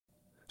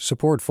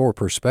Support for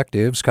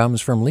Perspectives comes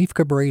from Leif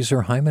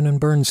Cabraser, Hyman and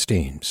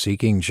Bernstein,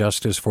 seeking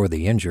justice for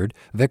the injured,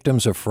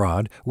 victims of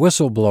fraud,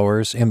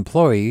 whistleblowers,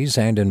 employees,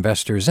 and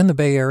investors in the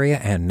Bay Area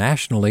and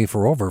nationally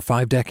for over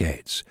 5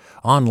 decades.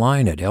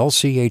 Online at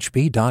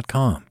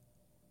lchb.com.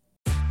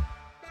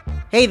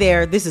 Hey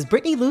there, this is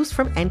Brittany Luce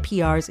from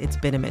NPR's It's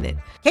Been a Minute.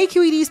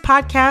 KQED's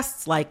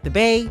podcasts like The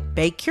Bay,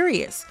 Bay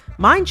Curious,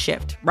 Mind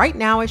Shift, Right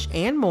Nowish,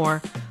 and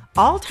more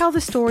all tell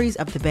the stories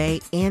of the Bay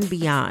and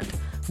beyond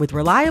with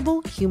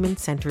reliable,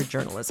 human-centered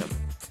journalism.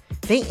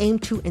 They aim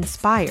to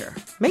inspire,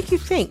 make you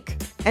think,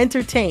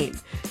 entertain,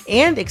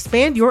 and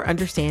expand your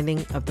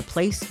understanding of the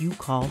place you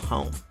call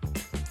home.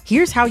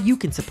 Here's how you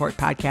can support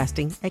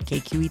podcasting at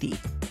KQED.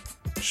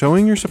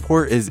 Showing your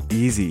support is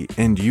easy,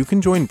 and you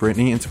can join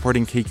Brittany in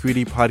supporting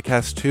KQED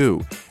Podcast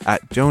too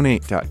at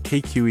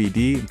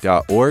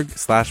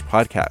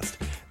donate.kqed.org/podcast.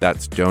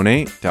 That's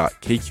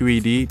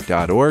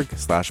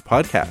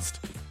donate.kqed.org/podcast.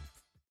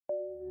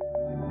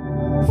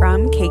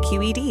 From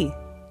KQED.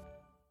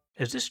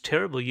 As this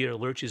terrible year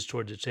lurches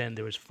towards its end,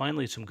 there is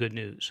finally some good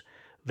news.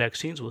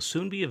 Vaccines will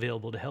soon be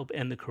available to help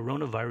end the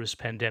coronavirus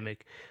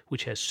pandemic,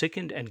 which has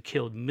sickened and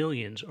killed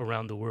millions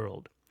around the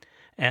world.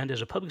 And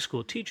as a public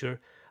school teacher,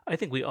 I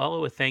think we all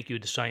owe a thank you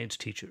to science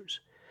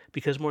teachers.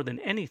 Because more than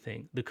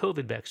anything, the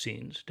COVID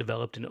vaccines,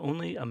 developed in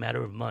only a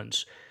matter of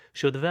months,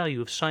 show the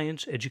value of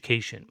science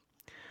education.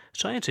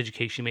 Science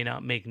education may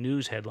not make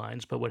news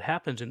headlines, but what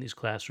happens in these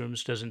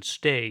classrooms doesn't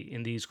stay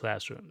in these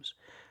classrooms.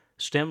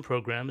 STEM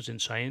programs in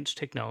science,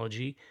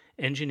 technology,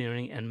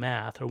 engineering, and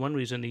math are one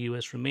reason the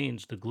U.S.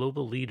 remains the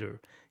global leader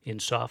in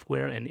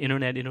software and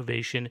internet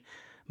innovation,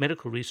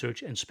 medical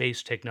research, and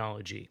space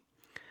technology.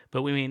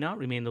 But we may not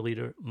remain the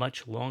leader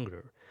much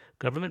longer.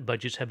 Government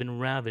budgets have been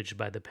ravaged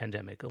by the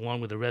pandemic, along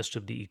with the rest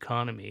of the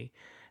economy,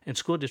 and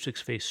school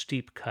districts face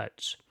steep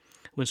cuts.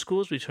 When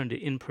schools return to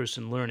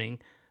in-person learning,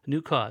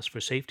 new costs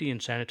for safety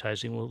and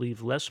sanitizing will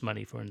leave less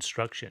money for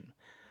instruction.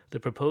 The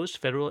proposed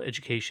federal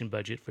education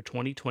budget for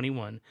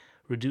 2021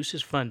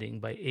 reduces funding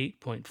by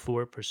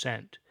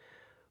 8.4%.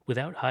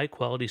 Without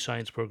high-quality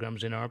science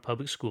programs in our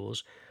public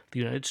schools, the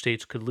United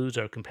States could lose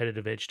our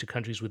competitive edge to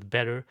countries with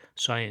better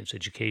science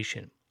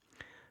education.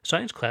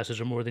 Science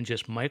classes are more than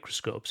just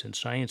microscopes and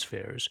science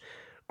fairs.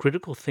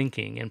 Critical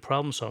thinking and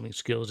problem-solving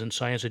skills in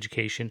science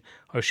education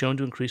are shown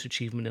to increase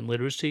achievement in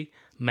literacy,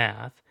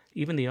 math,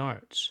 even the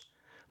arts.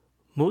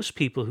 Most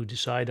people who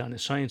decide on a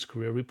science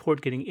career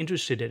report getting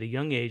interested at a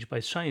young age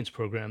by science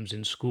programs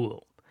in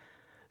school.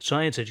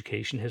 Science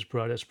education has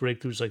brought us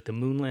breakthroughs like the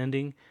moon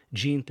landing,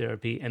 gene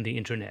therapy, and the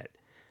internet.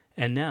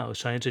 And now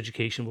science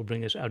education will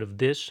bring us out of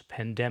this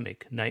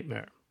pandemic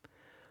nightmare.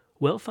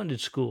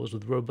 Well-funded schools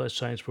with robust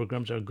science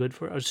programs are good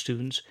for our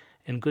students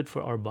and good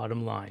for our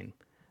bottom line.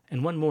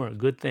 And one more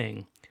good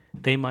thing,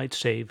 they might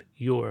save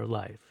your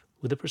life.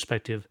 With a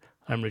Perspective,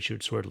 I'm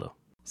Richard Swerdlow.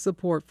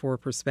 Support for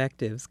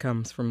Perspectives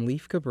comes from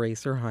Leif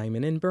Cabraser,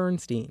 Hyman and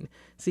Bernstein,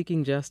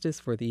 seeking justice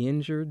for the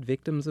injured,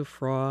 victims of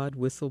fraud,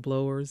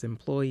 whistleblowers,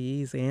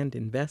 employees, and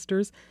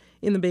investors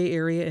in the Bay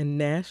Area and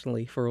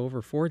nationally for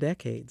over 4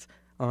 decades.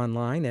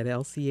 Online at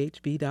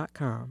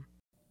lchb.com.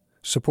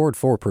 Support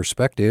for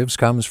Perspectives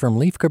comes from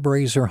Leif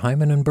Cabraser,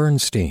 Hyman and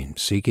Bernstein,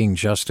 seeking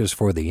justice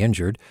for the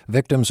injured,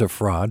 victims of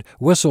fraud,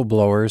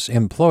 whistleblowers,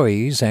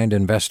 employees, and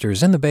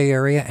investors in the Bay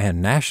Area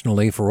and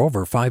nationally for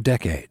over 5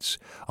 decades.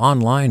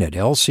 Online at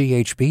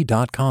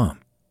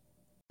lchb.com.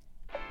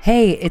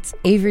 Hey, it's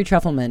Avery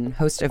Trufelman,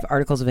 host of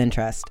Articles of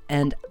Interest,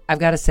 and I've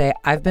got to say,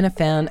 I've been a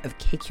fan of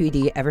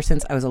KQED ever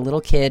since I was a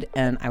little kid,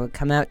 and I would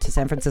come out to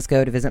San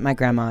Francisco to visit my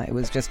grandma. It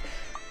was just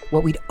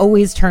what we'd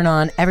always turn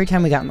on every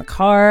time we got in the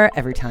car,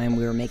 every time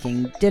we were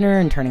making dinner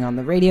and turning on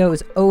the radio. It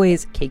was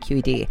always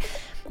KQED.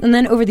 And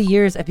then over the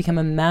years, I've become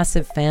a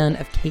massive fan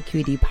of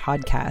KQED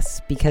podcasts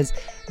because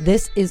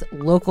this is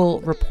local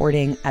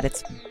reporting at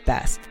its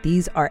best.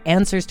 These are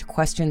answers to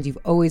questions you've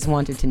always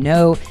wanted to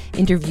know,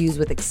 interviews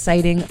with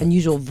exciting,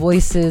 unusual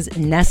voices,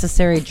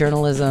 necessary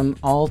journalism,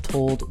 all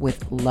told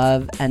with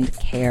love and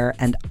care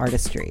and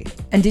artistry.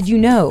 And did you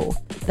know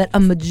that a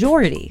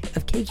majority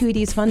of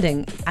KQED's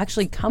funding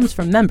actually comes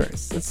from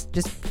members? It's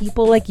just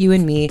people like you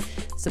and me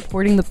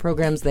supporting the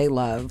programs they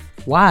love,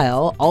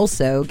 while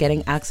also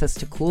getting access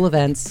to cool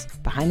events,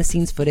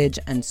 behind-the-scenes footage,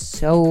 and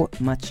so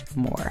much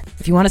more.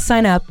 If you want to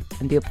sign up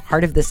and be a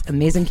part of this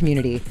amazing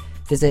community,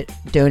 visit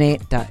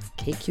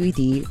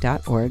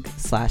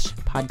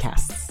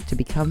donate.kqed.org/podcasts to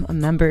become a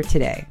member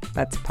today.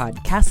 That's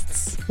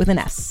podcasts with an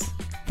S.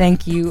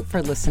 Thank you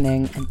for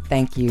listening, and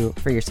thank you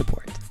for your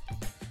support.